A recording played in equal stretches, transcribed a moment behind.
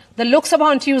The Lok Sabha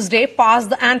on Tuesday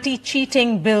passed the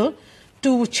anti-cheating bill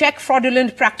to check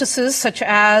fraudulent practices such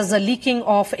as leaking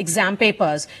of exam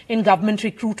papers in government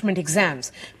recruitment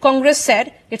exams. Congress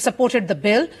said it supported the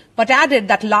bill, but added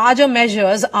that larger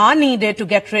measures are needed to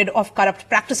get rid of corrupt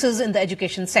practices in the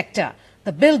education sector.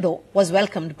 The bill, though, was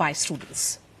welcomed by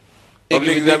students.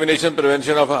 Public Examination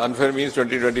Prevention of Unfair Means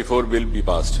 2024 will be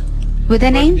passed. With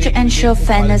an aim to ensure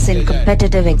fairness in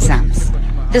competitive exams,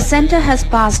 the centre has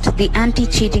passed the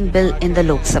anti-cheating bill in the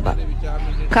Lok Sabha.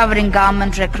 Covering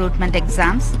government recruitment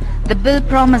exams, the bill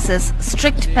promises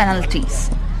strict penalties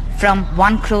from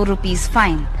 1 crore rupees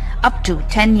fine up to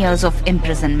 10 years of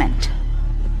imprisonment.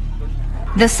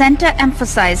 The centre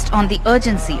emphasized on the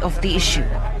urgency of the issue.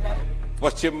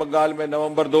 पश्चिम बंगाल में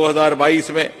नवंबर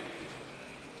 2022 में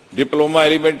diploma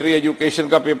elementary education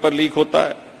का paper leak होता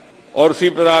है और उसी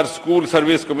प्रकार school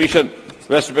service commission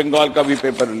waste Bengal का भी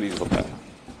पेपर रिलीज होता है।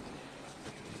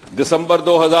 दिसंबर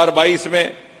 2022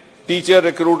 में टीचर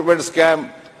रिक्रूटमेंट स्कैम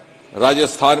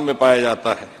राजस्थान में पाया जाता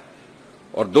है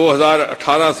और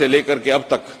 2018 से लेकर के अब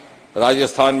तक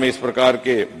राजस्थान में इस प्रकार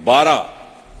के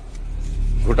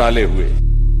 12 घोटाले हुए।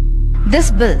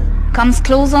 This bill comes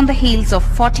close on the heels of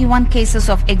 41 cases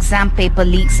of exam paper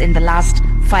leaks in the last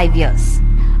 5 years.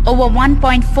 Over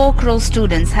 1.4 crore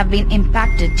students have been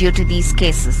impacted due to these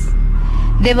cases.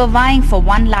 They were vying for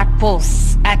 1 lakh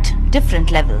posts at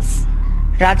different levels.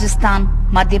 Rajasthan,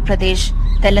 Madhya Pradesh,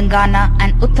 Telangana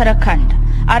and Uttarakhand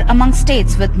are among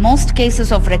states with most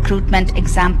cases of recruitment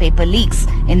exam paper leaks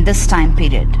in this time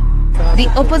period. The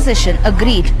opposition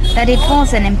agreed that it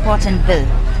was an important bill,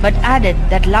 but added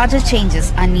that larger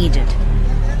changes are needed.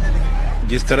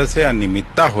 जिस तरह से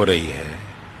अनियमितता हो रही है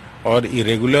और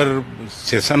irregular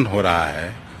session हो रहा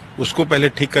है, उसको पहले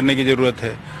ठीक करने की जरूरत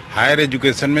है। हायर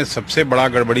एजुकेशन में सबसे बड़ा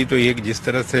गड़बड़ी तो ये कि जिस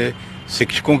तरह से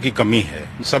शिक्षकों की कमी है,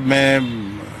 सब में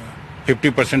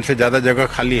 50% से ज्यादा जगह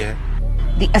खाली है।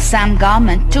 The Assam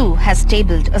government too has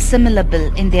tabled a similar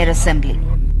bill in their assembly.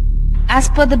 As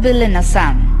per the bill in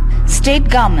Assam, state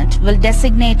government will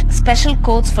designate special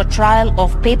courts for trial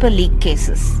of paper leak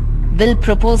cases. Bill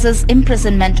proposes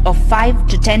imprisonment of 5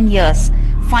 to 10 years,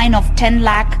 fine of 10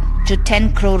 lakh to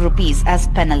 10 crore rupees as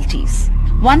penalties.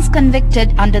 Once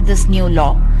convicted under this new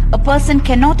law, a person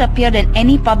cannot appear in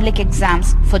any public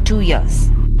exams for 2 years.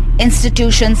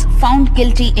 Institutions found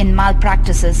guilty in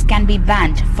malpractices can be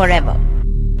banned forever.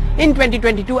 In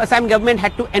 2022, Assam government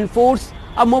had to enforce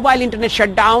a mobile internet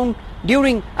shutdown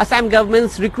during Assam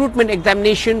government's recruitment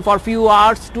examination for few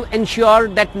hours to ensure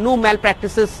that no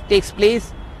malpractices takes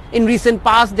place. In recent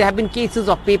past, there have been cases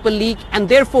of paper leak, and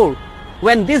therefore,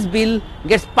 when this bill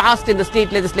gets passed in the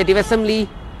state legislative assembly,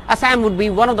 Assam would be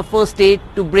one of the first states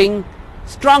to bring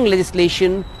strong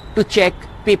legislation to check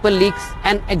paper leaks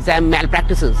and exam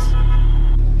malpractices.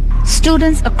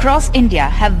 Students across India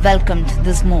have welcomed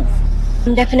this move.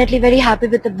 I'm definitely very happy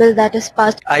with the bill that is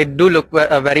passed. I do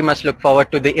very much look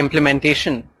forward to the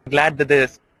implementation. Glad that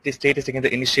the state is taking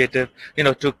the initiative,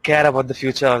 to care about the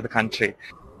future of the country.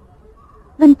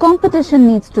 When competition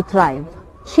needs to thrive,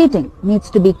 cheating needs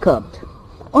to be curbed.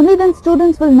 Only then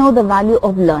students will know the value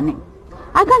of learning.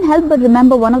 I can't help but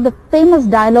remember one of the famous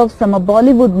dialogues from a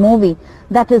Bollywood movie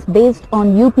that is based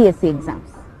on UPSC exams.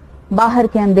 Bahar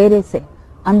ke andhere se,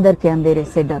 andar ke andhere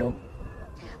se daro.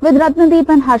 With Ratnadeep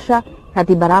and Harsha,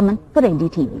 Hati Baraman for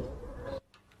NDTV.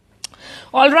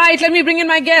 All right, let me bring in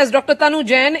my guest. Dr. Tanu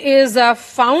Jain is a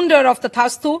founder of the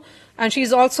Thastu, and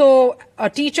she's also a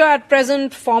teacher at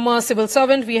present, former civil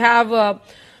servant. We have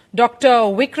Dr.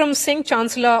 Vikram Singh,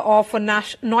 Chancellor of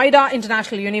Noida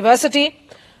International University,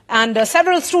 and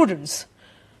several students,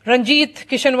 Ranjit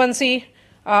Kishanvansi,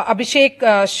 Abhishek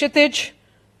Kshitij,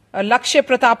 Lakshya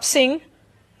Pratap Singh,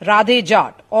 Radhe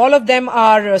Jat. All of them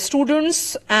are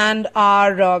students and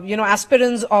are,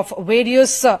 aspirants of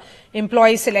various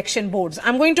employee selection boards.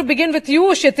 I'm going to begin with you,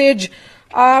 Kshitij.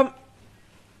 Are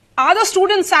the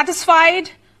students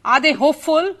satisfied? Are they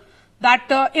hopeful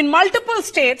that in multiple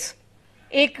states,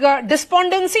 एक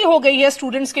despondency हो गई है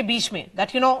students के बीच में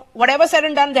that whatever said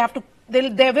and done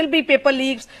there will be paper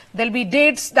leaks, there will be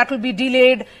dates that will be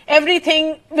delayed,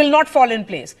 everything will not fall in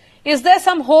place. Is there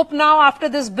some hope now after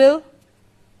this bill?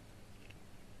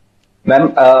 Ma'am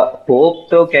hope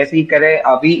तो कैसी करे,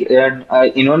 अभी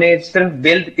इन्होंने सिर्फ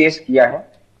bill पेश किया है,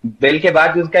 bill के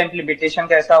बाद उसका इम्प्लीमेंटेशन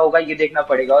कैसा होगा ये देखना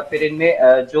पड़ेगा। और फिर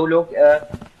इनमें जो लोग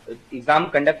एग्जाम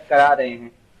कंडक्ट करा रहे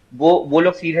हैं वो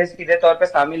लोग सीधे तौर पे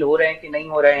शामिल हो रहे हैं कि नहीं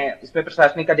हो रहे हैं, इसमें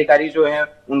प्रशासनिक अधिकारी जो हैं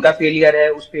उनका फेलियर है,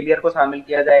 उस फेलियर को शामिल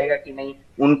किया जाएगा कि नहीं,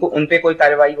 उनपे कोई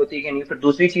कार्रवाई होती है कि नहीं। फिर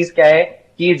दूसरी चीज क्या है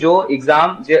कि जो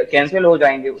एग्जाम कैंसिल हो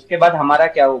जाएंगे उसके बाद हमारा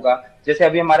क्या होगा। जैसे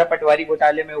अभी हमारा पटवारी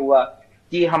घोटाले में हुआ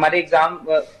कि हमारे एग्जाम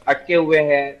अटके हुए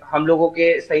हैं, हम लोगों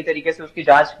के सही तरीके से उसकी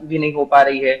जांच भी नहीं हो पा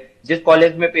रही है। जिस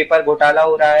कॉलेज में पेपर घोटाला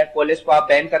हो रहा है, कॉलेज को आप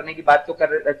बैन करने की बात तो कर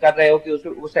रहे हो कि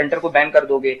उस सेंटर को बैन कर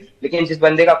दोगे, लेकिन जिस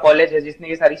बंदे का कॉलेज है, जिसने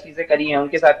ये सारी चीजें करी हैं,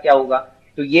 उनके साथ क्या होगा?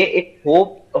 तो ये एक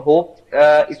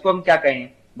होप इसको हम क्या कहें,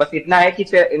 बस इतना है कि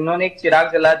इन्होंने एक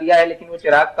चिराग जला दिया है, लेकिन वो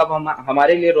चिराग कब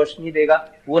हमारे लिए रोशनी देगा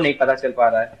वो नहीं पता चल पा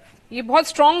रहा है। ये बहुत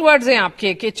स्ट्रॉन्ग वर्ड्स हैं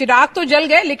आपके कि चिराग तो जल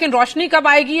गए लेकिन रोशनी कब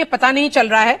आएगी ये पता नहीं चल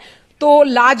रहा है। तो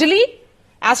largely,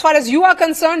 as far as you are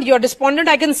concerned, you're despondent.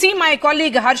 I can see my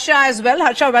colleague Harsha as well.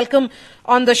 Harsha, welcome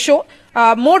on the show.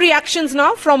 More reactions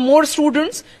now from more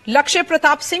students. Lakshay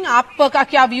Pratap Singh, आपका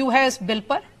क्या view है इस bill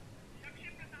पर?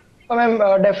 तो ma'am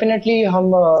definitely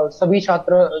हम सभी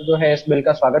छात्र जो है इस बिल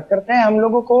का स्वागत करते हैं। हम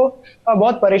लोगों को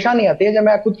बहुत परेशानी आती है। जब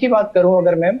मैं खुद की बात करूं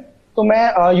अगर मैम, तो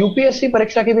मैं यूपीएससी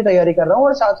परीक्षा की भी तैयारी कर रहा हूँ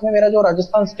और साथ में मेरा जो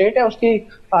राजस्थान स्टेट है उसकी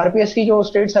आरपीएस की जो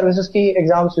स्टेट सर्विसेज की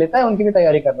एग्जाम्स लेता है उनकी भी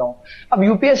तैयारी कर रहा हूँ। अब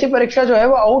यूपीएससी परीक्षा जो है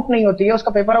वो आउट नहीं होती है,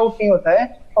 उसका पेपर आउट नहीं होता है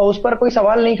और उस पर कोई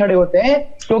सवाल नहीं खड़े होते हैं,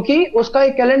 क्योंकि उसका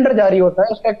एक कैलेंडर जारी होता है,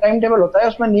 उसका एक टाइम टेबल होता है,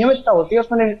 उसमें नियमितता होती है,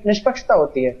 उसमें निष्पक्षता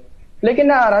होती है।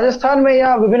 लेकिन राजस्थान में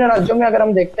या विभिन्न राज्यों में अगर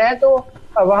हम देखते हैं तो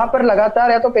वहां पर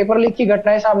लगातार या तो पेपर लीक की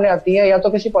घटनाएं सामने आती है, या तो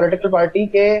किसी पॉलिटिकल पार्टी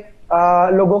के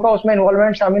लोगों का उसमें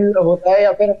इन्वॉल्वमेंट शामिल होता है,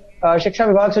 या फिर शिक्षा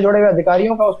विभाग से जुड़े हुए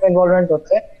अधिकारियों का उसमें इन्वॉल्वमेंट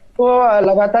होता है। तो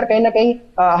लगातार कहीं ना कहीं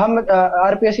हम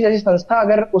आरपीएससी जैसी संस्था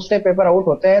अगर उससे पेपर आउट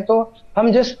होते हैं तो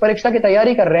हम जिस परीक्षा की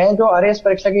तैयारी कर रहे हैं, जो आरएएस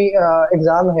परीक्षा की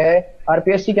एग्जाम है,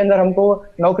 आरपीएससी के अंदर हमको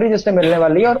नौकरी जिससे मिलने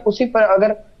वाली है, और उसी पर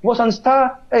अगर वो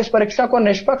संस्था इस परीक्षा को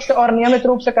निष्पक्ष और नियमित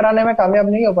रूप से कराने में कामयाब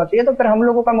नहीं हो पाती है तो फिर हम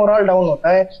लोगों का मोरल डाउन होता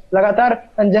है। लगातार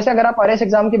जैसे अगर आप आरएएस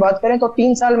एग्जाम की बात करें तो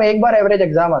 3 साल में एक बार एवरेज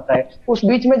एग्जाम आता है। उस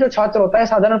बीच में जो छात्र होता है,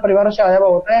 साधारण परिवारों से आया हुआ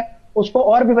होता है, उसको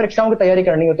और भी परीक्षाओं की तैयारी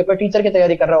करनी होती है। कोई टीचर की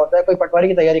तैयारी कर रहा होता है, कोई पटवारी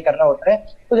की तैयारी कर रहा होता है।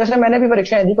 तो जैसे मैंने भी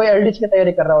परीक्षाएं दी, कोई एलडीसी की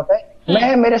तैयारी कर रहा होता है।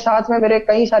 मैं, मेरे साथ में मेरे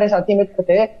कई सारे साथी मित्र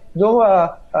थे जो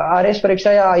आरएएस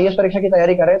परीक्षा या आईएएस परीक्षा की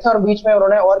तैयारी कर रहे थे और बीच में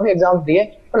उन्होंने और भी एग्जाम दिए।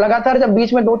 तो लगातार जब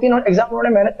बीच में 2-3 एग्जाम उन्होंने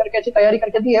मेहनत करके अच्छी तैयारी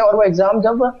करके दी है और वो एग्जाम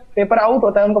जब पेपर आउट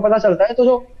होता है उनको पता चलता है तो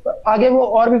जो आगे वो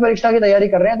और भी परीक्षा की तैयारी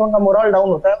कर रहे हैं तो उनका मोरल डाउन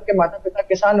होता है। उनके माता पिता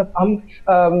किसान,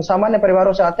 हम सामान्य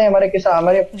परिवारों से आते हैं,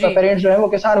 हमारे पेरेंट्स जो है वो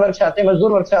किसान वर्ग से आते हैं,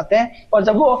 मजदूर वर्ग से आते हैं, और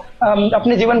जब वो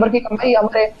अपने जीवन भर की कमाई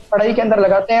हमारे पढ़ाई के अंदर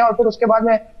लगाते हैं और फिर उसके बाद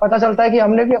में पता चलता है कि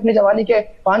हमने भी अपनी जवानी के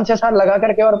 5-6 साल लगा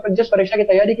करके और जिस परीक्षा की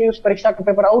तैयारी की उस परीक्षा का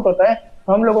पेपर आउट होता है,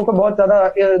 हम लोगों को बहुत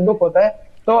ज्यादा दुख होता है।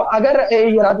 तो अगर ये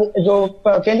जो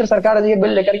केंद्र सरकार ये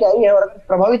बिल लेकर के आई है और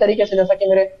प्रभावी तरीके से, जैसा कि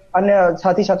मेरे अन्य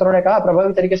साथी छात्रों ने कहा,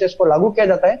 प्रभावी तरीके से इसको लागू किया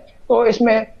जाता है तो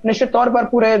इसमें निश्चित तौर पर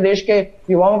पूरे देश के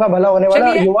युवाओं का भला होने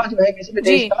वाला। युवा जो है किसी भी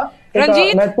देश का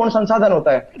एक महत्वपूर्ण संसाधन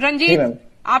होता है। रंजीत,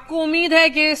 आपको उम्मीद है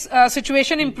कि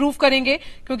सिचुएशन इंप्रूव करेंगे?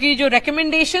 क्योंकि जो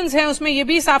रिकमेंडेशंस हैं उसमें ये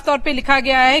भी साफ तौर पे लिखा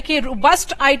गया है कि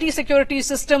रोबस्ट आईटी सिक्योरिटी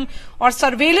सिस्टम और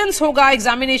सर्वेलेंस होगा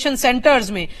एग्जामिनेशन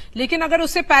सेंटर्स में, लेकिन अगर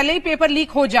उससे पहले ही पेपर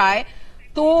लीक हो जाए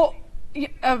तो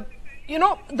you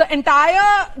know the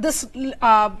entire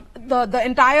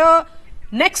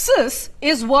nexus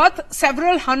is worth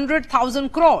several 100,000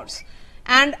 crores,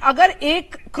 and अगर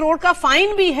 1 करोड़ का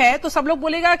फाइन भी है तो सब लोग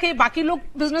बोलेगा कि बाकी लोग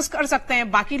बिजनेस कर सकते हैं,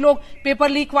 बाकी लोग पेपर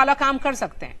लीक वाला काम कर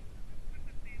सकते हैं।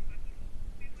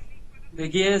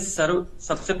 देखिए सर,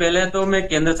 सबसे पहले तो मैं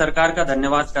केंद्र सरकार का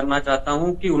धन्यवाद करना चाहता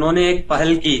हूं कि उन्होंने एक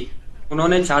पहल की।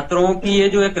 उन्होंने छात्रों की ये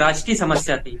जो एक राष्ट्रीय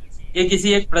समस्या थी, ये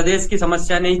किसी एक प्रदेश की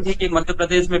समस्या नहीं थी कि मध्य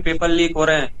प्रदेश में पेपर लीक हो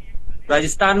रहे हैं,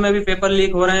 राजस्थान में भी पेपर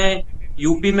लीक हो रहे हैं,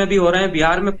 यूपी में भी हो रहे हैं,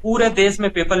 बिहार में, पूरे देश में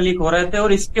पेपर लीक हो रहे थे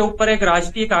और इसके ऊपर एक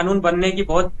राष्ट्रीय कानून बनने की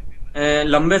बहुत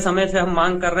लंबे समय से हम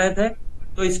मांग कर रहे थे।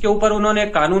 तो इसके ऊपर उन्होंने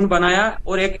एक कानून बनाया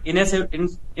और एक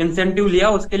इंसेंटिव लिया,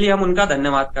 उसके लिए हम उनका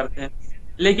धन्यवाद करते हैं।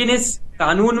 लेकिन इस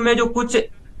कानून में जो कुछ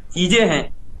चीजें हैं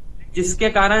जिसके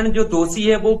कारण जो दोषी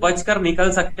है वो बचकर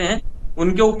निकल सकते हैं,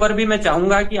 उनके ऊपर भी मैं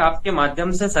चाहूंगा कि आपके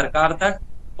माध्यम से सरकार तक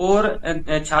और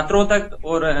छात्रों तक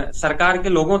और सरकार के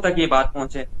लोगों तक ये बात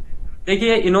पहुंचे।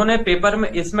 देखिए, इन्होंने पेपर में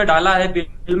इसमें डाला है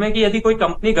बिल में कि यदि कोई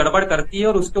कंपनी गड़बड़ करती है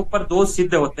और उसके ऊपर दोष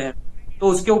सिद्ध होते हैं तो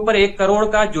उसके ऊपर 1 करोड़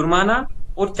का जुर्माना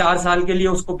और 4 साल के लिए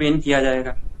उसको बैन किया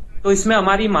जाएगा। तो इसमें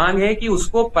हमारी मांग है कि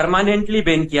उसको परमानेंटली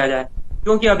बैन किया जाए,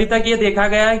 क्योंकि अभी तक ये देखा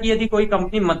गया है कि यदि कोई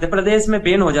कंपनी मध्य प्रदेश में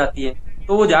बैन हो जाती है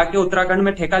तो वो जाके उत्तराखंड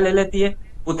में ठेका ले लेती है,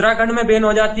 उत्तराखंड में बैन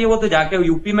हो जाती है वो तो जाके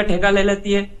यूपी में ठेका ले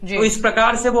लेती है। तो इस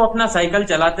प्रकार से वो अपना साइकिल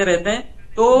चलाते रहते हैं।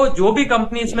 तो जो भी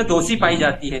कंपनी इसमें दोषी पाई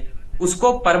जाती है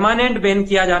उसको परमानेंट बैन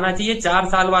किया जाना चाहिए। 4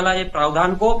 साल वाला ये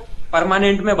प्रावधान को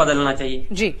परमानेंट में बदलना चाहिए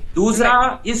जी।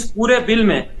 दूसरा, इस पूरे बिल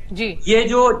में जी ये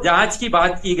जो जांच की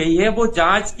बात की गई है वो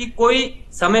जांच की कोई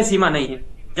समय सीमा नहीं है।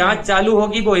 जांच चालू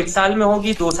होगी वो 1 साल में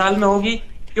होगी, 2 साल में होगी,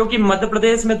 क्योंकि मध्य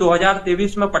प्रदेश में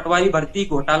 2023 में पटवारी भर्ती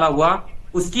घोटाला हुआ,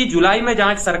 उसकी जुलाई में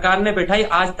जांच सरकार ने बैठाई,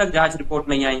 आज तक जांच रिपोर्ट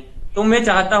नहीं आई। तो मैं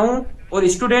चाहता हूं और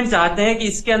स्टूडेंट चाहते हैं कि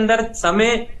इसके अंदर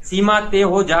समय सीमा तय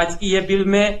हो जांच की, ये बिल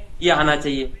में ये आना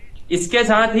चाहिए। इसके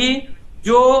साथ ही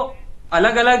जो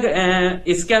अलग अलग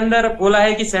इसके अंदर बोला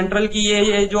है कि सेंट्रल की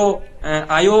ये जो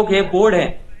आयोग है, बोर्ड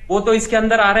है, वो तो इसके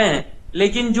अंदर आ रहे हैं,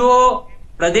 लेकिन जो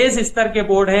प्रदेश स्तर के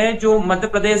बोर्ड हैं, जो मध्य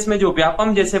प्रदेश में जो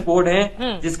व्यापम जैसे बोर्ड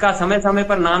हैं, जिसका समय समय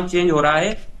पर नाम चेंज हो रहा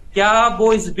है, क्या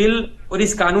वो इस बिल और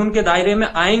इस कानून के दायरे में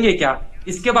आएंगे क्या?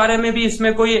 इसके बारे में भी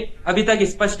इसमें कोई अभी तक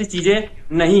स्पष्ट चीजें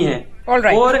नहीं है।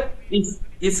 और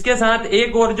इसके साथ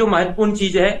एक और जो महत्वपूर्ण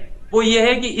चीज है वो ये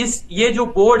है कि ये जो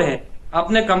बोर्ड है,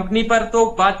 आपने कंपनी पर तो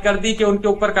बात कर दी कि उनके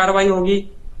ऊपर कार्रवाई होगी,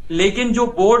 लेकिन जो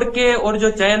बोर्ड के और जो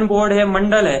चयन बोर्ड है,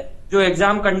 मंडल है, जो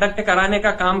एग्जाम कंडक्ट कराने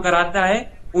का काम कराता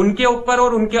है, उनके ऊपर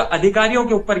और उनके अधिकारियों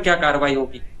के ऊपर क्या कार्रवाई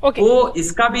होगी? वो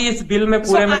इसका भी इस बिल में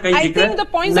पूरे में कई जिक्र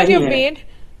नहीं है।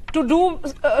 To do,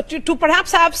 to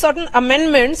perhaps have certain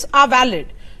amendments are valid.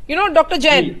 You know, Dr.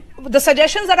 Jain, the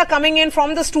suggestions that are coming in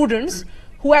from the students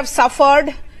who have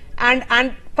suffered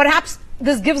and perhaps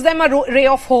this gives them a ray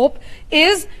of hope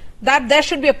is that there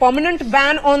should be a permanent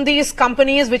ban on these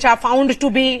companies which are found to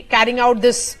be carrying out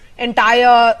this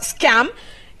entire scam.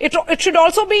 It should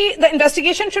also be, the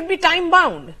investigation should be time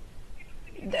bound.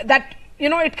 That, you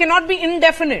know, it cannot be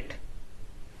indefinite.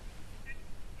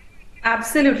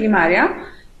 Absolutely, Maria.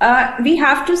 We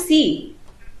have to see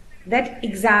that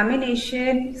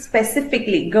examination,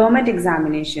 specifically government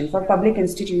examination for public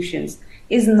institutions,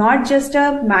 is not just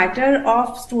a matter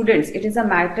of students. It is a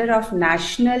matter of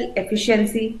national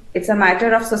efficiency. It's a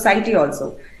matter of society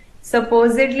also.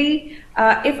 Supposedly,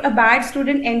 if a bad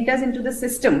student enters into the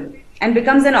system and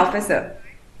becomes an officer,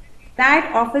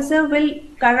 that officer will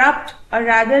corrupt or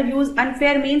rather use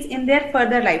unfair means in their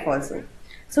further life also.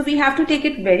 So we have to take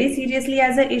it very seriously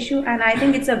as an issue, and I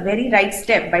think it's a very right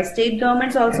step by state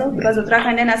governments also, because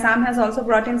Uttarakhand and Assam has also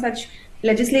brought in such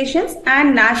legislations,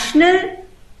 and national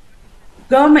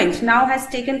government now has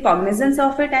taken cognizance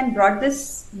of it and brought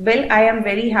this bill. I am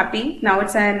very happy. Now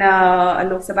it's an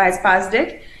Lok Sabha has passed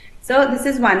it. So this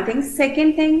is one thing.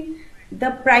 Second thing,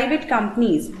 the private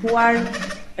companies who are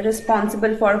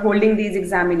responsible for holding these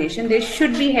examinations, they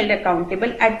should be held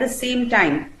accountable. At the same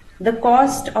time, the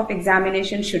cost of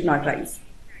examination should not rise.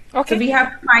 Okay. So we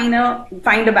have to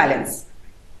find a balance.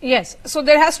 Yes. So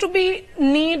there has to be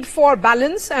need for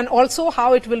balance and also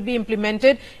how it will be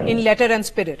implemented in letter and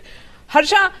spirit.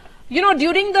 Harsha, you know,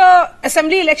 during the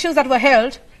assembly elections that were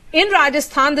held in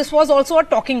Rajasthan, this was also a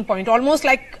talking point, almost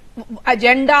like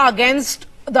agenda against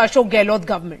the Ashok Gehlot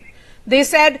government. They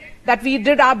said that we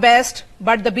did our best,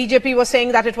 but the BJP was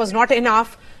saying that it was not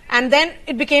enough. And then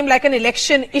it became like an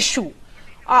election issue.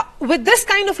 With this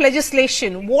kind of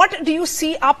legislation, what do you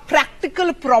see are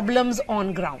practical problems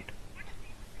on ground?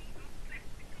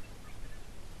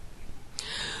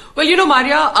 Well, you know,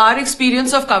 Maria, our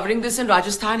experience of covering this in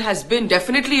Rajasthan has been,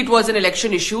 definitely it was an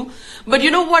election issue. But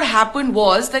you know what happened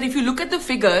was that if you look at the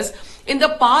figures, in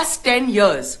the past 10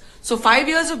 years, so 5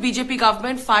 years of BJP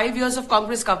government, 5 years of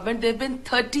Congress government, there have been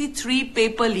 33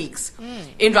 paper leaks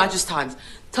in Rajasthan.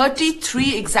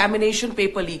 33 examination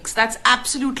paper leaks. That's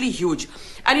absolutely huge.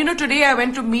 And you know, today I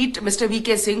went to meet Mr.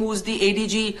 V.K. Singh, who's the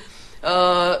ADG,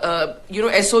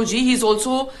 SOG. He's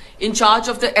also in charge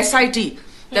of the SIT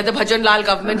that the Bhajan Lal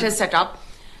government has set up.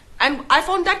 And I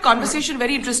found that conversation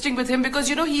very interesting with him because,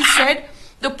 you know, he said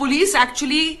the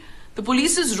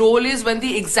police's role is when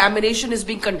the examination is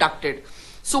being conducted.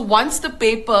 So once the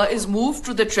paper is moved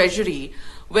to the treasury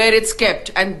where it's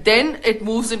kept and then it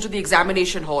moves into the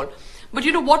examination hall. But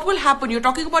you know, what will happen? You're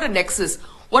talking about a nexus.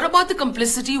 What about the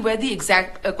complicity where the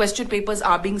exact question papers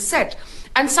are being set?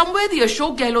 And somewhere the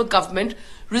Ashok Gehlot government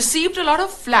received a lot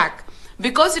of flack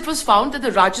because it was found that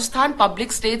the Rajasthan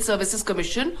Public State Services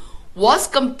Commission was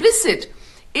complicit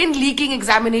in leaking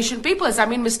examination papers. I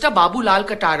mean, Mr. Babu Lal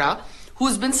Katara,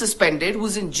 who's been suspended,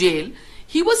 who's in jail,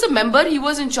 he was a member, he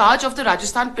was in charge of the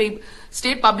Rajasthan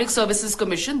State Public Services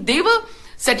Commission. They were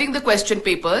setting the question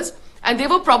papers and they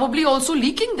were probably also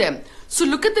leaking them. So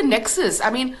look at the nexus. I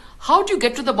mean, how do you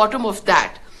get to the bottom of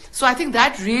that? So I think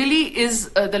that really is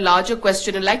the larger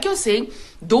question. And like you're saying,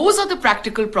 those are the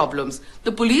practical problems.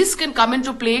 The police can come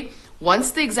into play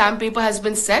once the exam paper has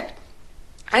been set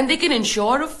and they can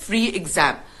ensure a free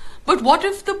exam. But what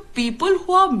if the people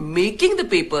who are making the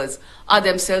papers are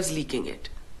themselves leaking it?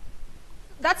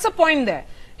 That's the point there.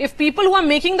 If people who are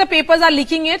making the papers are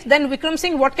leaking it, then Vikram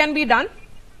Singh, what can be done?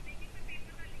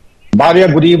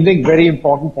 Maria, good evening. Very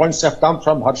important points have come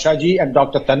from Harsha ji and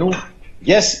Dr. Tanu.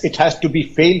 Yes, it has to be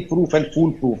fail-proof and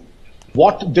fool-proof.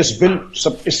 What this bill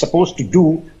is supposed to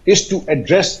do is to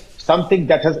address something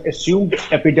that has assumed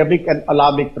epidemic and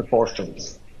alarming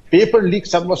proportions. paper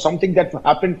leaks was something that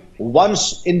happened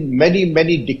once in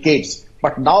many decades.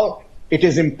 But now it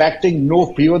is impacting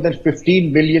no fewer than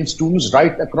 15 million students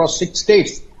right across 6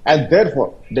 states. And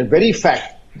therefore, the very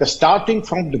fact, the starting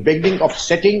from the beginning of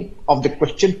setting of the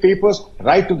question papers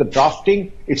right to the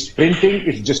drafting, its printing,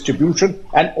 its distribution,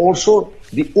 and also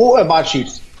the OMR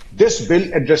sheets. This bill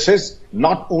addresses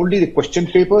not only the question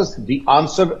papers, the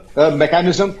answer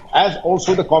mechanism, as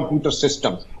also the computer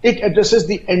systems. It addresses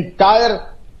the entire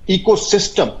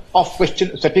ecosystem of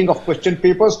setting of question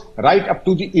papers right up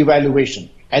to the evaluation.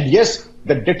 And yes,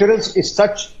 the deterrence is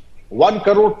such 1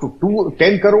 crore to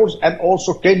 10 crores and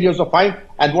also 10 years of fine.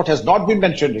 And what has not been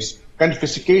mentioned is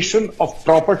confiscation of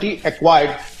property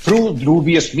acquired through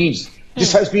dubious means.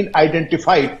 This has been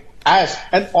identified as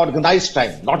an organized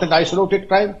crime, not an isolated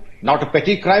crime, not a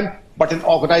petty crime, but an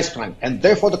organized crime. And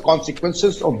therefore the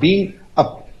consequences of being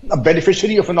a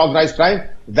beneficiary of an organized crime,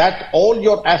 that all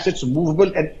your assets,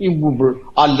 movable and immovable,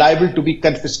 are liable to be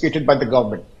confiscated by the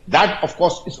government. That, of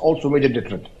course, is also made a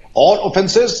deterrent. All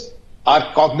offences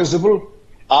are cognizable,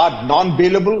 are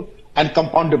non-bailable and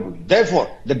compoundable.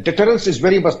 Therefore, the deterrence is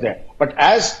very much there. But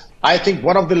as I think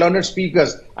one of the learned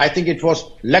speakers, I think it was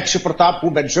Lakshya Pratap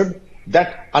who mentioned,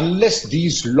 that unless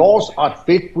these laws are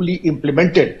faithfully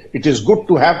implemented, it is good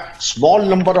to have small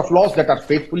number of laws that are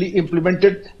faithfully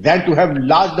implemented than to have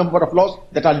large number of laws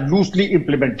that are loosely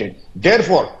implemented.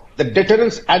 Therefore, the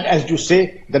deterrence, and as you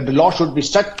say, that the law should be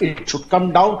such, it should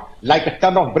come down like a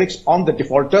ton of bricks on the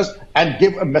defaulters and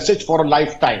give a message for a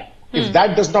lifetime. If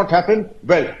that does not happen,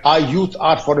 well, our youth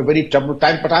are for a very troubled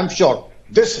time, but I'm sure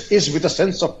this is with a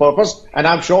sense of purpose, and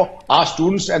I'm sure our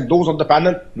students and those on the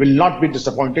panel will not be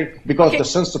disappointed because the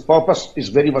sense of purpose is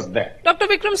very much there. Dr.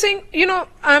 Vikram Singh,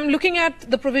 I'm looking at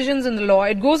the provisions in the law.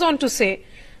 It goes on to say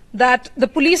that the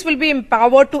police will be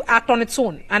empowered to act on its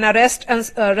own and arrest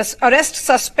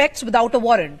suspects without a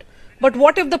warrant. But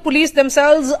what if the police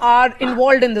themselves are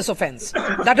involved in this offense?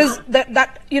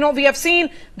 We have seen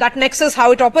that nexus,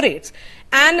 how it operates.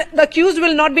 And the accused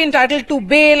will not be entitled to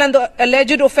bail and the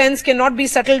alleged offense cannot be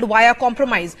settled via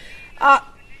compromise.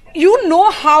 You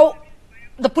know how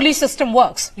the police system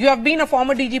works. You have been a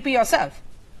former DGP yourself.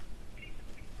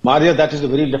 Maria, that is a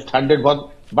very left-handed one.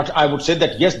 But I would say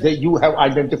that, yes, you have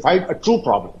identified a true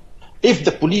problem. If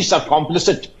the police are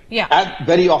complicit, and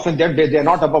very often they're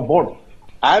not above board.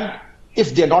 And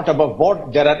if they're not above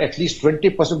board, there are at least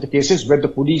 20% of the cases where the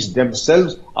police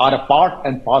themselves are a part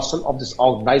and parcel of this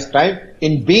organized crime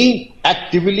in being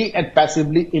actively and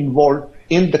passively involved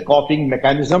in the copying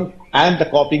mechanism and the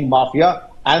copying mafia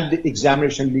and the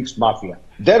examination leaks mafia.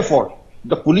 Therefore,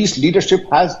 the police leadership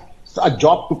has a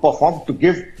job to perform to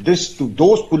give this to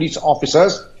those police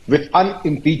officers with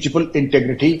unimpeachable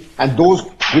integrity and those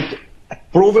with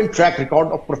proven track record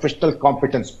of professional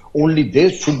competence. Only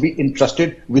they should be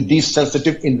entrusted with these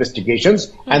sensitive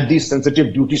investigations and these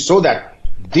sensitive duties so that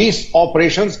these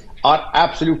operations are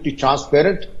absolutely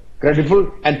transparent, credible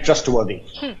and trustworthy.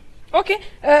 Okay.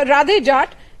 Radhe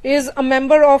Jat is a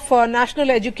member of National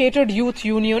Educated Youth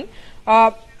Union.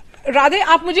 Radhe,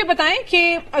 आप मुझे बताएं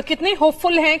कि कितने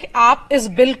hopeful हैं कि आप इस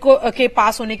bill के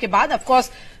पास होने के बाद, ऑफ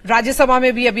कोर्स राज्यसभा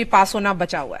में भी अभी पास होना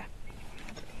बचा हुआ है।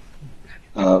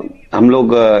 हम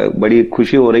लोग बड़ी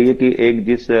खुशी हो रही है कि एक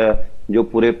जो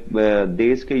पूरे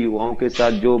देश के युवाओं के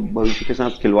साथ जो भविष्य के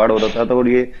साथ खिलवाड़ हो रहा था और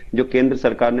ये जो केंद्र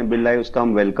सरकार ने बिल लाई उसका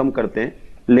हम वेलकम करते हैं।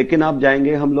 लेकिन आप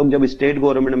जाएंगे, हम लोग जब स्टेट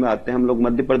गवर्नमेंट में आते हैं, हम लोग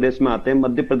मध्य प्रदेश में आते हैं,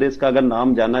 मध्य प्रदेश का अगर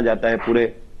नाम जाना जाता है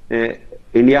पूरे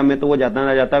इंडिया में तो वो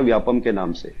जाना जाता है व्यापम के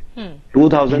नाम से।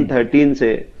 2013 से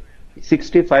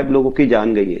 65 लोगों की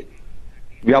जान गई है।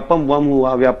 व्यापम 1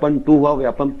 हुआ, व्यापम 2 हुआ,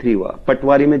 व्यापम 3 हुआ।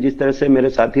 पटवारी में जिस तरह से मेरे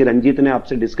साथी रंजीत ने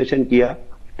आपसे डिस्कशन किया,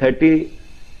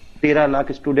 13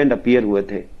 लाख स्टूडेंट अपीयर हुए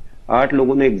थे, 8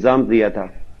 लोगों ने एग्जाम दिया था।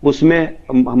 उसमें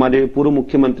हमारे पूर्व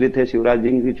मुख्यमंत्री थे शिवराज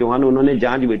सिंह चौहान, उन्होंने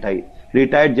जांच बिठाई,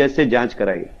 रिटायर्ड जज से जांच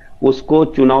कराई, उसको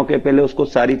चुनाव के पहले उसको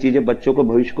सारी चीजें बच्चों को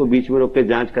भविष्य को बीच में रोक के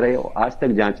जांच कराई, आज तक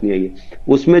जांच नहीं आई है।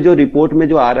 उसमें जो रिपोर्ट में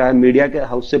जो आ रहा है, मीडिया के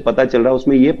हाउस से पता चल रहा है,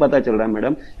 उसमें ये पता चल रहा है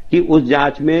मैडम कि उस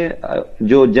जांच में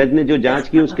जो जज ने जो जांच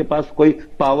की उसके पास कोई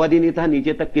पावर ही नहीं था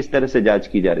नीचे तक किस तरह से जांच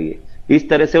की जा रही है। इस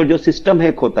तरह से और जो सिस्टम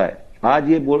हैक होता है, आज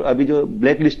ये अभी जो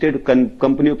ब्लैक लिस्टेड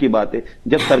कंपनियों की बात है,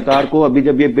 जब सरकार को अभी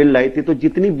जब ये बिल लाई थी तो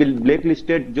जितनी ब्लैक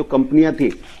लिस्टेड जो कंपनियां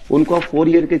थी उनको 4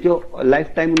 ईयर के जो लाइफ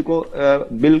टाइम उनको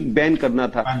बिल बैन करना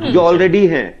था, जो ऑलरेडी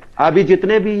हैं। अभी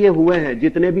जितने भी ये हुए हैं,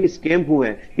 जितने भी स्कैम हुए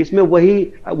हैं, इसमें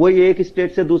वही एक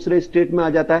स्टेट से दूसरे स्टेट में आ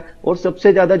जाता है। और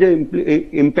सबसे ज्यादा जो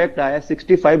इम्पैक्ट आया,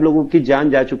 65 लोगों की जान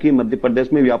जा चुकी है मध्य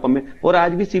प्रदेश में व्यापम में, और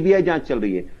आज भी सीबीआई जांच चल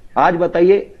रही है। आज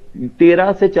बताइए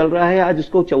 13 से चल रहा है, आज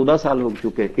उसको 14 साल हो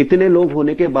चुके। इतने लोग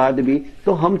होने के बाद भी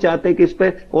तो हम चाहते हैं कि इस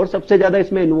पे, और सबसे ज्यादा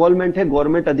इसमें इन्वॉल्वमेंट है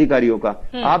गवर्नमेंट अधिकारियों का।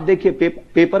 आप देखिए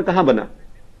पेपर कहां बना,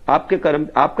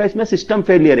 आपका इसमें सिस्टम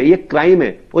फेलियर है, ये क्राइम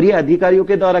है, और ये अधिकारियों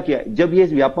के द्वारा किया है। जब ये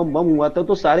व्यापम बम हुआ था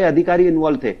तो सारे अधिकारी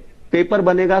इन्वॉल्व थे। पेपर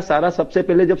बनेगा सारा, सबसे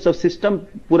पहले जब सब सिस्टम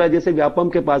पूरा, जैसे व्यापम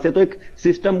के पास है तो एक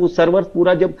सिस्टम, उस सर्वर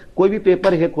पूरा, जब कोई भी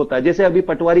पेपर हैक होता है, जैसे अभी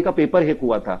पटवारी का पेपर हैक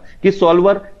हुआ था कि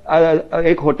सॉल्वर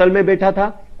एक होटल में बैठा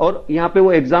था और यहाँ पे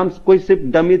वो एग्जाम्स, कोई सिर्फ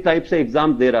डमी टाइप से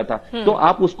एग्जाम दे रहा था, तो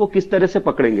आप उसको किस तरह से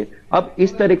पकड़ेंगे? अब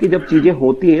इस तरह की जब चीजें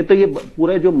होती हैं तो ये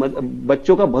पूरे जो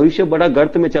बच्चों का भविष्य बड़ा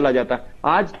गर्त में चला जाता है।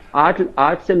 आज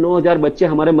 8 से 9 हजार बच्चे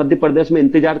हमारे मध्य प्रदेश में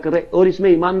इंतजार कर रहे हैं, और इसमें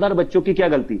ईमानदार बच्चों की क्या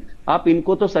गलती? आप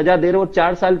इनको तो सजा दे रहे हो, और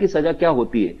 4 साल की सजा क्या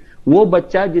होती है? वो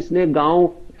बच्चा जिसने गांव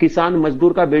किसान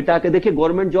मजदूर का बेटा के, देखिए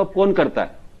गवर्नमेंट जॉब कौन करता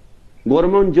है?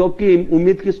 गवर्नमेंट जॉब की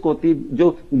उम्मीद किसको होती? जो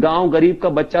गांव गरीब का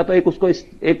बच्चा, तो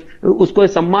उसको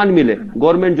सम्मान मिले,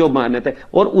 गवर्नमेंट जॉब मान्यता है,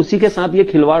 और उसी के साथ ये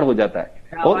खिलवाड़ हो जाता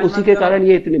है, और उसी के कारण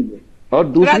ये इतने। और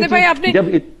दूसरी भाई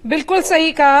आपने बिल्कुल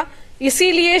सही कहा,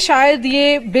 इसीलिए शायद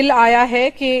ये बिल आया है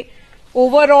कि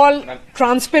ओवरऑल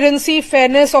ट्रांसपेरेंसी,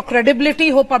 फेयरनेस और क्रेडिबिलिटी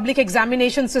हो पब्लिक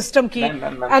एग्जामिनेशन सिस्टम की,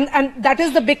 and that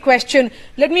is the big question.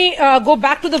 Let me go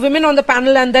back to the women on the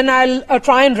panel, and then I'll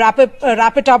try and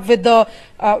wrap it up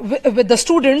with the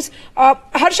students.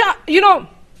 Harsha,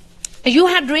 you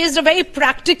had raised a very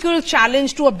practical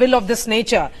challenge to a bill of this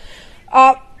nature.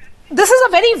 This is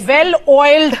a very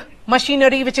well-oiled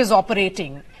machinery which is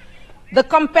operating. The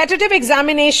competitive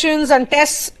examinations and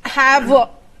tests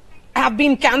have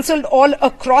been cancelled all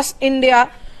across India,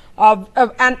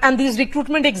 and these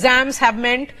recruitment exams have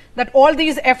meant that all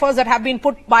these efforts that have been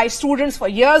put by students for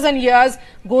years and years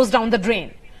goes down the drain.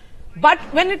 But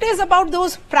when it is about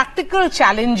those practical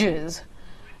challenges,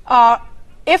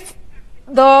 if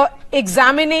the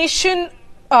examination,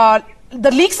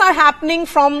 the leaks are happening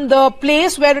from the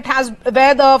place where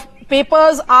the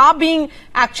papers are being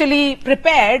actually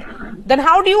prepared, then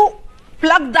how do you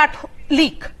plug that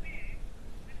leak?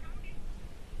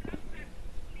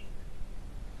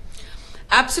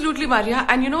 Absolutely, Maria.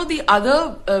 And the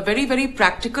other very, very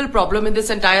practical problem in this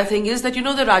entire thing is that,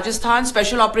 the Rajasthan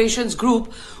Special Operations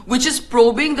Group, which is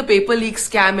probing the paper leak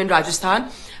scam in Rajasthan,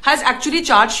 has actually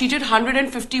charge sheeted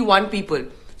 151 people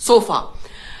so far.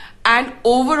 And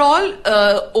overall,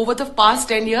 over the past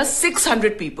 10 years,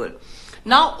 600 people.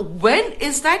 Now, when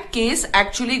is that case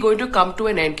actually going to come to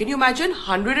an end? Can you imagine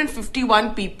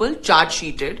 151 people charge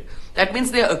sheeted? That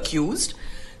means they are accused,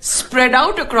 spread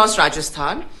out across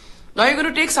Rajasthan. Now you're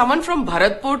going to take someone from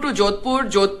Bharatpur to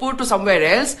Jodhpur to somewhere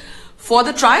else for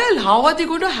the trial. How are they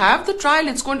going to have the trial?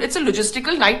 It's a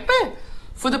logistical nightmare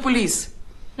for the police.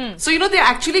 So, they're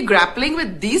actually grappling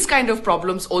with these kind of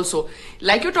problems also.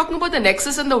 Like you're talking about the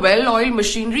nexus and the well-oiled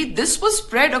machinery, this was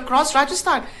spread across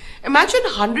Rajasthan. Imagine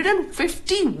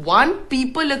 151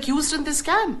 people accused in this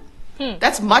scam.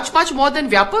 That's much, much more than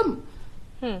Vyapam.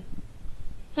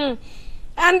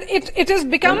 And it has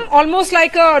become almost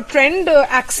like a trend,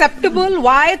 acceptable.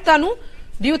 Why, Tanu?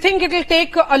 Do you think it will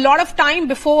take a lot of time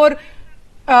before,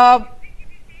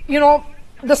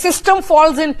 the system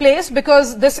falls in place?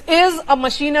 Because this is a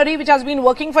machinery which has been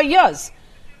working for years.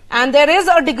 And there is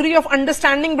a degree of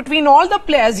understanding between all the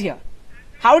players here.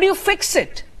 How do you fix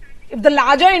it? If the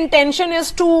larger intention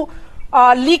is to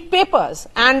leak papers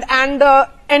and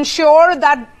ensure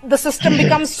that the system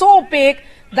becomes so opaque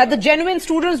that the genuine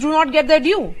students do not get their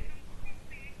due.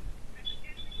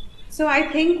 So I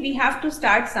think we have to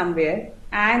start somewhere,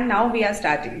 and now we are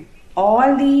starting.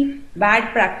 All the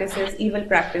bad practices, evil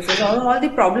practices, all the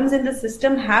problems in the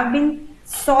system have been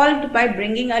solved by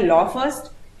bringing a law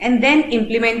first and then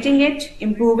implementing it,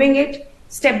 improving it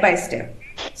step by step.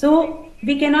 So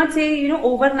we cannot say,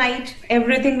 overnight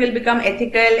everything will become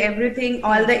ethical,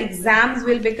 all the exams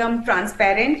will become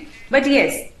transparent. But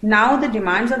yes, now the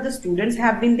demands of the students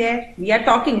have been there. We are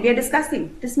talking, we are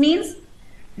discussing. This means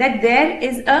that there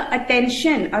is a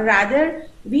attention, or rather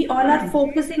we all are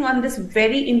focusing on this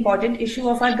very important issue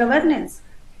of our governance.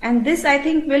 And this, I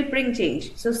think, will bring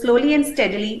change. So slowly and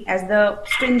steadily, as the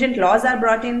stringent laws are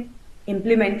brought in,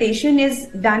 implementation is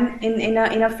done in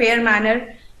a fair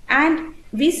manner, and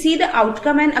we see the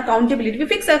outcome and accountability. We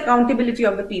fix accountability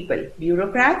of the people,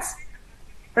 bureaucrats,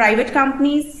 private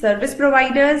companies, service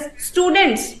providers,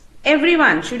 students,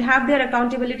 everyone should have their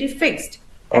accountability fixed.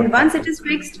 And once it is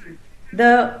fixed,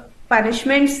 the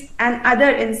punishments and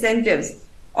other incentives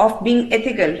of being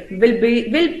ethical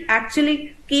will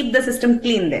actually keep the system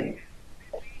clean then.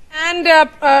 And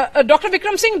Dr.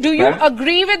 Vikram Singh, do you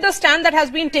agree with the stand that has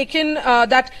been taken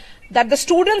that the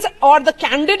students or the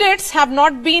candidates have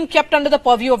not been kept under the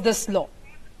purview of this law?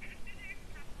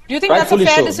 Do you think that's a Rightfully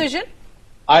fair so. decision?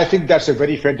 I think that's a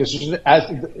very fair decision. As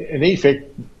in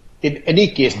effect, in any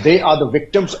case, they are the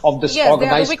victims of this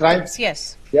organized crime.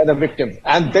 Yes. They are the victims.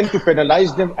 And then to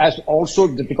penalize them as also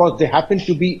because they happen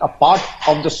to be a part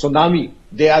of the tsunami,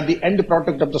 they are the end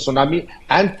product of the tsunami,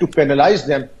 and to penalize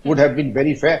them would have been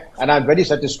very fair. And I'm very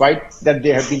satisfied that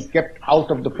they have been kept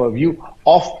out of the purview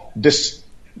of this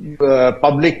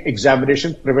Public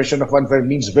Examination Prevention of Unfair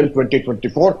Means Bill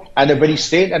 2024, and a very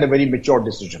sane and a very mature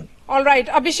decision. All right.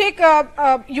 Abhishek,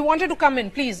 you wanted to come in,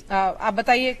 please. आप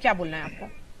बताइए क्या बोलना है आपका?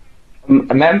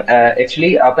 Ma'am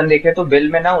actually अपन देखें तो bill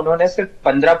में ना उन्होंने सिर्फ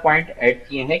 15 पॉइंट ऐड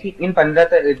किए हैं कि इन 15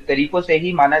 तरीकों से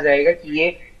ही माना जाएगा कि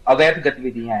ये अवैध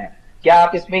गतिविधियां हैं। क्या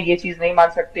आप इसमें ये चीज नहीं मान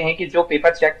सकते हैं कि जो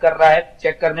पेपर चेक कर रहा है,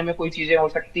 चेक करने में कोई चीजें हो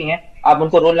सकती हैं, आप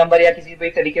उनको रोल नंबर या किसी भी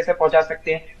तरीके से पहुंचा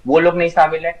सकते हैं, वो लोग नहीं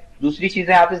शामिल है। दूसरी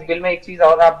चीजें आप इस बिल में एक चीज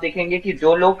और आप देखेंगे कि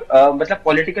जो लोग मतलब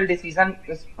पॉलिटिकल डिसीजन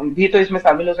भी तो इसमें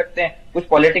शामिल हो सकते हैं, कुछ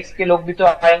पॉलिटिक्स के लोग भी तो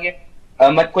आएंगे।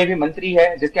 कोई भी मंत्री है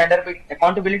जिसके अंडर पे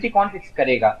अकाउंटेबिलिटी कौन फिक्स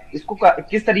करेगा, इसको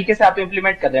किस तरीके से आप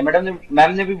इम्प्लीमेंट कर रहे हैं।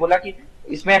 मैम ने भी बोला कि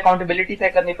इसमें अकाउंटेबिलिटी तय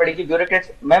करनी पड़ेगी।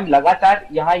 ब्यूरोक्रेट्स मैम लगातार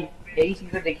यहाँ यही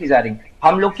चीजें देखी जा रही।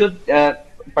 हम लोग जो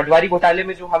पटवारी घोटाले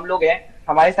में जो हम लोग हैं,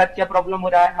 हमारे साथ क्या प्रॉब्लम हो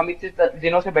रहा है, हम इतने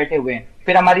दिनों से बैठे हुए हैं,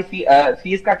 फिर हमारी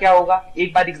फीस का क्या होगा।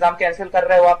 एक बार एग्जाम कैंसिल कर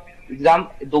रहे हो आप, एग्जाम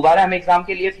दोबारा हमें एग्जाम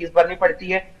के लिए फीस भरनी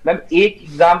पड़ती है। मैम एक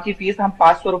एग्जाम की फीस हम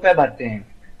 500 रुपए भरते हैं।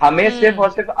 हमें सिर्फ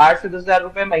और सिर्फ 8 से 10,000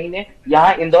 रुपए महीने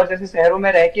यहाँ इंदौर जैसे शहरों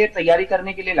में रह के तैयारी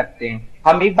करने के लिए लगते हैं।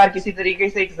 हम एक बार किसी तरीके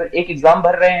से एक एग्जाम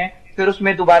भर रहे हैं, फिर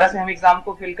उसमें दोबारा से हम एग्जाम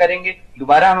को फिल करेंगे,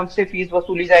 दोबारा हमसे फीस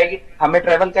वसूली जाएगी। हमें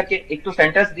ट्रेवल करके, एक तो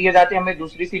सेंटर्स दिए जाते हैं, हमें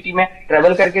दूसरी सिटी में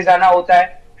ट्रेवल करके जाना होता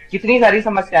है। कितनी सारी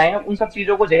समस्याएं हैं। उन सब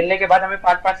चीजों को झेलने के बाद हमें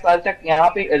 5-5 साल तक यहाँ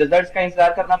पे रिजल्ट्स का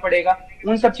इंतजार करना पड़ेगा।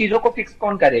 उन सब चीजों को फिक्स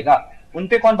कौन करेगा, उन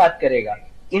पे कौन बात करेगा।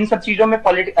 इन सब चीजों में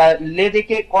ले दे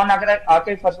के कौन अगर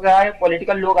आके फंस रहा है,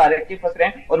 पॉलिटिकल लोग आ रहे फंस रहे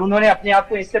हैं, और उन्होंने अपने आप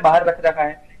को इससे बाहर रख रखा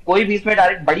है। कोई भी इसमें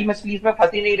डायरेक्ट बड़ी मछली इसमें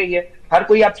फंसी नहीं रही है। हर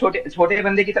कोई आप छोटे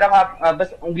बंदे की तरफ आप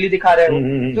बस उंगली दिखा रहे हो,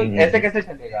 तो ऐसे कैसे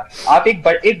चलेगा। आप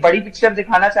एक बड़ी पिक्चर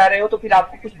दिखाना चाह रहे हो तो फिर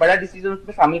आपको कुछ बड़ा डिसीजन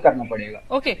उसमें शामिल करना पड़ेगा।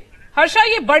 ओके हर्षा,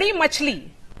 ये बड़ी मछली,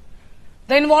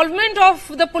 the involvement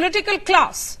of the political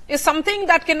class is something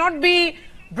that can not be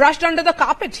brushed under the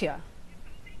carpet here.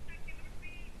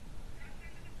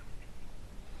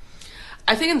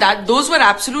 I think that those were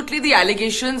absolutely the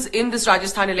allegations in this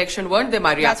Rajasthan election, weren't they,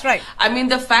 Maria? That's right. I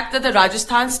mean, the fact that the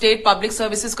Rajasthan State Public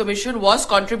Services Commission was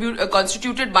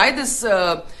constituted by this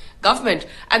government,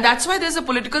 and that's why there's a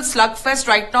political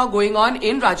slugfest right now going on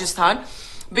in Rajasthan,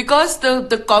 because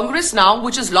the Congress now,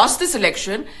 which has lost this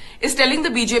election, is telling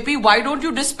the BJP, why don't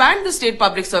you disband the State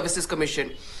Public Services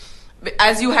Commission,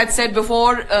 as you had said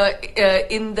before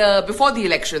before the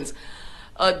elections.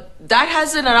 That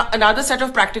has another set of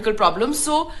practical problems.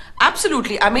 So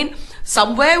absolutely, I mean,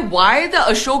 somewhere why the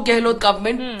Ashok Gehlot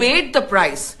government paid the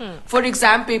price for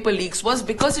exam paper leaks was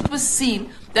because it was seen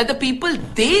that the people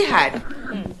they had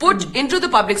put into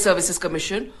the Public Services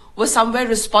Commission were somewhere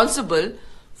responsible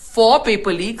for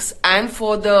paper leaks and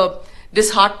for the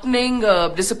disheartening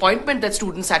disappointment that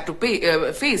students had to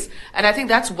face. And I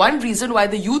think that's one reason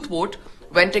why the youth vote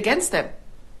went against them.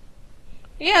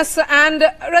 Yes,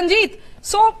 and Ranjit,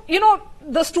 so, you know,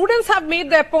 the students have made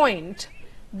their point.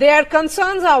 Their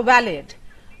concerns are valid.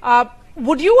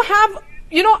 Would you have,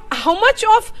 you know, how much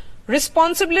of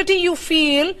responsibility you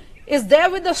feel is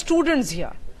there with the students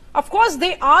here? Of course,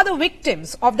 they are the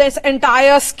victims of this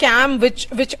entire scam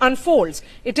which unfolds.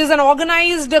 It is an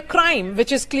organized crime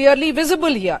which is clearly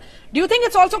visible here. Do you think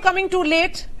it's also coming too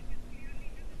late?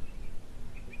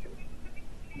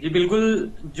 जी बिल्कुल,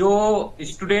 जो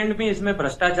student भी इसमें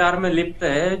भ्रष्टाचार में लिप्त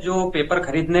है, जो पेपर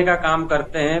खरीदने का काम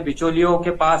करते हैं बिचौलियों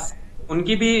के पास,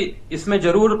 उनकी भी इसमें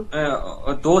जरूर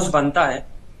दोष बनता है।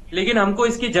 लेकिन हमको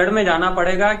इसकी जड़ में जाना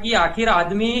पड़ेगा कि आखिर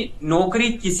आदमी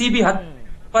नौकरी किसी भी हद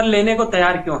पर लेने को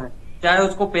तैयार क्यों है, चाहे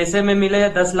उसको पैसे में मिले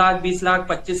 10 लाख, 20 लाख,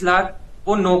 25 लाख,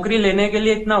 वो नौकरी लेने के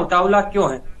लिए इतना उतावला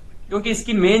क्यों है। क्योंकि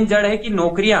इसकी मेन जड़ है कि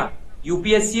नौकरियां,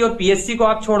 यूपीएससी और पीएससी को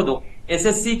आप छोड़ दो,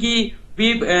 एसएससी की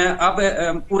भी अब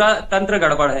पूरा तंत्र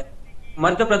गड़बड़ है।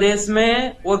 मध्य प्रदेश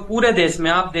में और पूरे देश में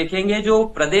आप देखेंगे जो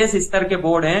प्रदेश स्तर के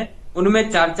बोर्ड हैं, उनमें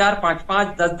 4-4, 5-5,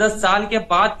 10-10 साल के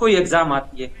बाद कोई एग्जाम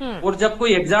आती है। और जब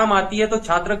कोई एग्जाम आती है तो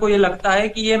छात्र को ये लगता है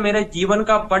कि ये मेरे जीवन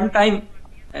का वन टाइम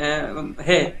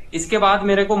है, इसके बाद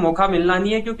मेरे को मौका मिलना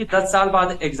नहीं है, क्योंकि 10 साल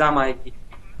बाद एग्जाम आएगी।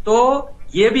 तो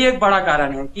ये भी एक बड़ा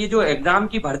कारण है कि जो एग्जाम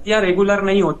की भर्तियां रेगुलर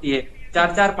नहीं होती है,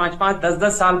 4-4, 5-5,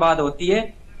 10-10 साल बाद होती है,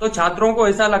 तो छात्रों को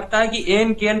ऐसा लगता है कि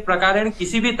एन केन प्रकार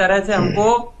किसी भी तरह से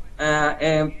हमको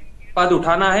पद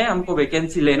उठाना है, हमको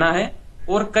वैकेंसी लेना है।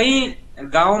 और कई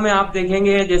गांव में आप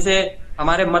देखेंगे, जैसे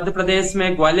हमारे मध्य प्रदेश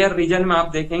में ग्वालियर रीजन में आप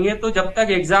देखेंगे तो जब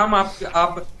तक एग्जाम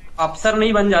आप अफसर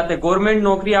नहीं बन जाते, गवर्नमेंट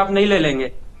नौकरी आप नहीं ले लेंगे,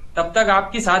 तब तक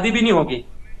आपकी शादी भी नहीं होगी।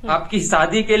 आपकी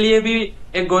शादी के लिए भी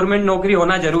एक गवर्नमेंट नौकरी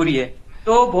होना जरूरी है।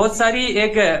 तो बहुत सारी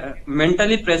एक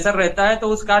मेंटली प्रेशर रहता है, तो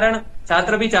उस कारण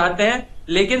छात्र भी चाहते हैं।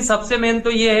 लेकिन सबसे मेन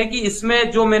तो ये है कि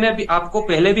इसमें जो मैंने आपको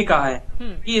पहले भी कहा है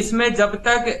कि इसमें जब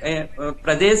तक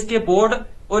प्रदेश के बोर्ड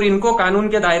और इनको कानून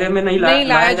के दायरे में नहीं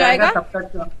लाया जाएगा तब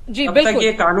तक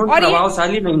ये कानून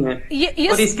प्रभावशाली नहीं है।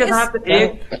 और इसके साथ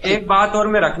एक बात और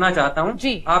मैं रखना चाहता हूँ।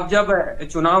 आप जब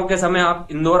चुनाव के समय आप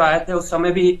इंदौर आए थे, उस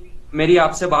समय भी मेरी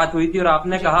आपसे बात हुई थी और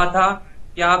आपने कहा था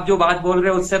कि आप जो बात बोल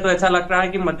रहे हैं उससे तो ऐसा लग रहा है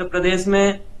कि मध्य प्रदेश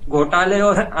में घोटाले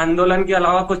और आंदोलन के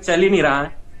अलावा कुछ चल ही नहीं रहा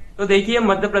है। तो देखिए,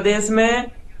 मध्य प्रदेश में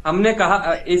हमने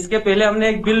कहा, इसके पहले हमने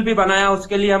एक बिल भी बनाया,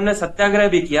 उसके लिए हमने सत्याग्रह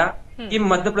भी किया कि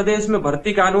मध्य प्रदेश में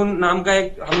भर्ती कानून नाम का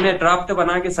एक हमने ड्राफ्ट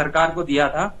बना के सरकार को दिया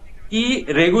था कि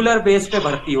रेगुलर बेस पे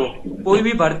भर्ती हो, कोई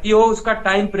भी भर्ती हो उसका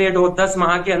टाइम पीरियड हो, 10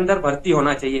 माह के अंदर भर्ती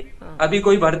होना चाहिए। अभी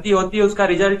कोई भर्ती होती है, उसका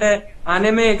रिजल्ट है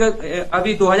आने में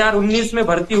अभी 2019 में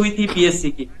भर्ती हुई थी पीएससी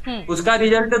की, उसका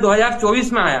रिजल्ट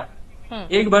 2024 में आया।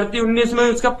 एक भर्ती 19 में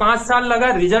उसका 5 साल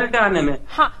लगा रिजल्ट आने में,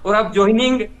 और अब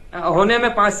ज्वाइनिंग होने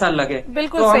में 5 साल लगे।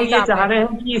 तो हम ये चाह रहे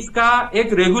हैं कि इसका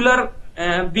एक रेगुलर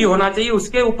भी होना चाहिए,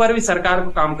 उसके ऊपर भी सरकार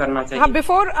को काम करना चाहिए।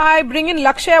 Before I bring in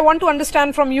Lakshya, I want to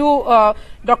understand from you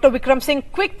doctor Vikram Singh,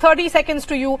 quick 30 seconds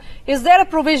to you, is there a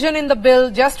provision in the bill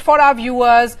just for our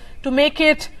viewers to make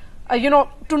it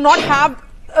to not have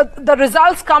the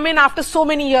results come in after so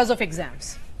many years of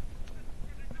exams?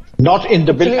 Not in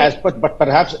the bill as such, but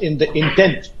perhaps in the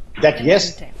intent that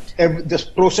yes, this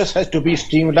process has to be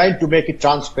streamlined to make it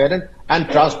transparent, and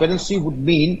transparency would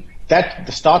mean that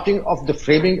the starting of the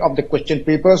framing of the question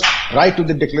papers right to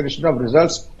the declaration of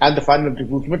results and the final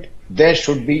recruitment, there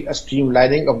should be a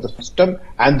streamlining of the system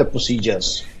and the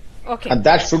procedures. Okay. And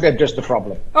that should address the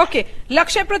problem. Okay.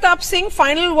 Lakshya Pratap Singh,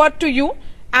 final word to you.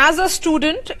 As a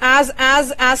student,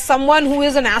 as someone who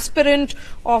is an aspirant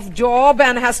of job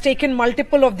and has taken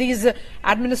multiple of these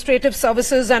administrative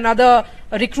services and other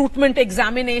recruitment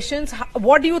examinations,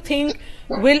 what do you think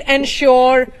will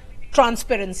ensure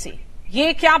transparency?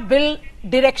 ये क्या bill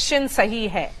direction सही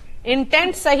है,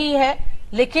 intent सही है,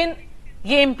 लेकिन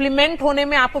ये implement होने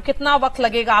में आपको कितना वक्त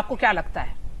लगेगा, आपको क्या लगता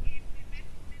है?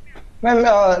 मैम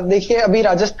देखिए, अभी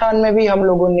राजस्थान में भी हम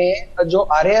लोगों ने जो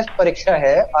आरएएस परीक्षा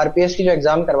है, आरपीएस की जो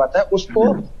एग्जाम करवाता है, उसको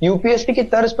यूपीएससी की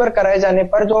तर्ज पर कराए जाने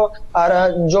पर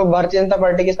जो भारतीय जनता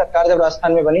पार्टी की सरकार जब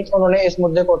राजस्थान में बनी तो उन्होंने इस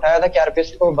मुद्दे को उठाया था कि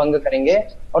आरपीएससी को भंग करेंगे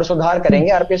और सुधार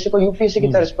करेंगे, आरपीएससी को यूपीएससी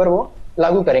की तर्ज पर वो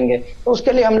लागू करेंगे। तो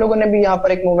उसके लिए हम लोगों ने भी यहाँ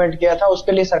पर एक मूवमेंट किया था,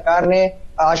 उसके लिए सरकार ने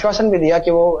आश्वासन भी दिया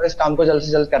कि वो इस काम को जल्द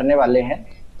से जल्द करने वाले हैं।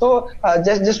 तो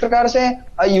जिस प्रकार से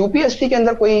यूपीएससी के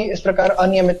अंदर कोई इस प्रकार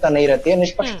अनियमितता नहीं रहती है,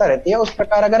 निष्पक्षता रहती है, उस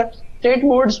प्रकार अगर स्टेट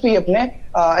बोर्ड्स भी अपने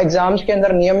एग्जाम्स के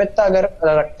अंदर नियमितता अगर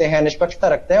रखते हैं, निष्पक्षता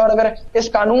रखते हैं, और अगर इस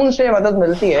कानून से मदद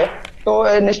मिलती है तो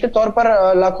निश्चित तौर पर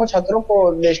लाखों छात्रों को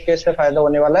देश के इससे फायदा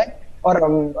होने वाला है। और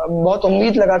बहुत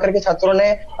उम्मीद लगा करके छात्रों ने,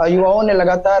 युवाओं ने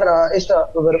लगातार इस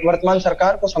वर्तमान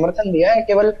सरकार को समर्थन दिया है,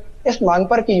 केवल इस मांग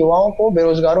पर कि युवाओं को,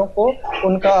 बेरोजगारों को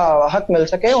उनका हक मिल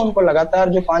सके, उनको लगातार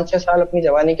जो 5-6 साल अपनी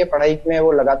जवानी के पढ़ाई में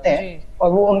वो लगाते हैं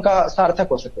और वो उनका सार्थक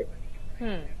हो सके।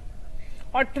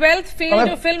 और 12th फेल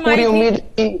जो फिल्म आई थी, उम्मीद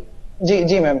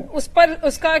जी मैम, उस पर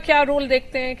उसका क्या रोल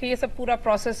देखते हैं कि ये सब पूरा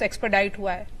प्रोसेस एक्सपेडाइट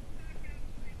हुआ है?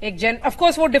 ऑफ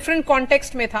कोर्स वो डिफरेंट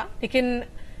कॉन्टेक्स्ट में था, लेकिन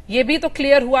ये भी तो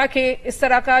क्लियर हुआ कि इस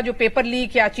तरह का जो पेपर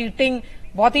लीक या चीटिंग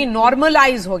बहुत ही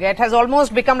नॉर्मलाइज हो गया, it has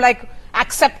almost become like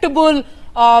acceptable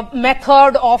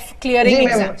method of clearing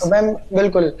exams. Ma'am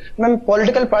बिल्कुल मैम,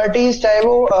 पॉलिटिकल पार्टीज चाहे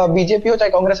वो बीजेपी हो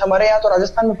चाहे कांग्रेस, हमारे यहाँ तो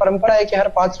राजस्थान में परंपरा है कि हर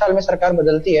 5 साल में सरकार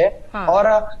बदलती है। और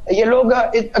ये लोग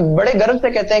बड़े गर्व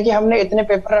से कहते हैं कि हमने इतने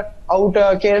पेपर आउट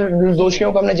के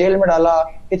दोषियों को हमने जेल में डाला,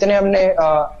 इतने हमने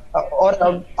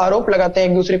और आरोप लगाते हैं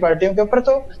एक दूसरी पार्टियों के ऊपर।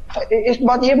 तो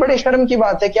ये बड़े शर्म की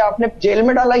बात है कि आपने जेल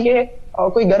में डाला, ये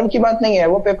कोई गर्व की बात नहीं है।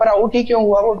 वो पेपर आउट ही क्यों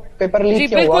हुआ, वो पेपर लीक क्यों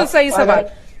हुआ? बिल्कुल सही सवाल,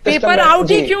 पेपर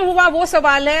आउट ही क्यों हुआ वो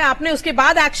सवाल है। आपने उसके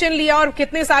बाद एक्शन लिया और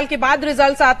कितने साल के बाद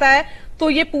रिजल्ट्स आता है, तो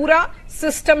ये पूरा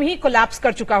सिस्टम ही कोलैप्स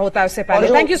कर चुका होता है उससे पहले।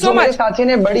 Thank you so much. साथी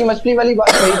ने बड़ी मछली वाली बात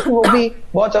कही थी, वो भी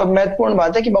बहुत महत्वपूर्ण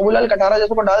बात है कि बाबूलाल कटारा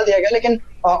जैसे को डाल दिया गया, लेकिन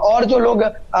और जो लोग,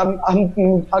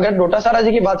 हम अगर डोटासरा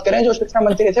जी की बात करें जो शिक्षा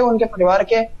मंत्री थे, उनके परिवार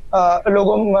के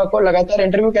लोगों को लगातार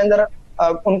इंटरव्यू के अंदर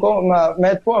उनको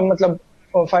महत्वपूर्ण मतलब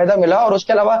फायदा मिला। और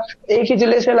उसके अलावा एक ही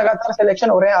जिले से लगातार सिलेक्शन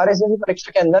हो रहे हैं आरएस की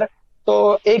परीक्षा के अंदर,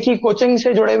 तो एक ही कोचिंग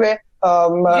से जुड़े हुए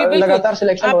लगातार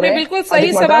सिलेक्शन हो रहे हैं। आपने बिल्कुल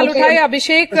सही सवाल उठाए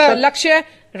Abhishek, Lakshya,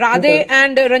 Radhe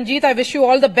and Ranjit, I wish you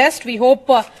all the best. We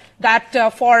hope that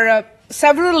for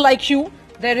several like you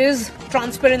there is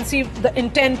transparency, the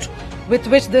intent with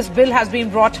which this bill has been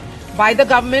brought by the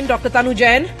government. Dr. Tanu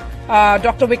Jain,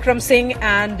 Dr. Vikram Singh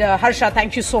and Harsha,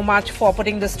 thank you so much for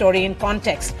putting the story in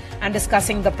context and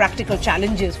discussing the practical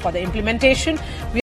challenges for the implementation.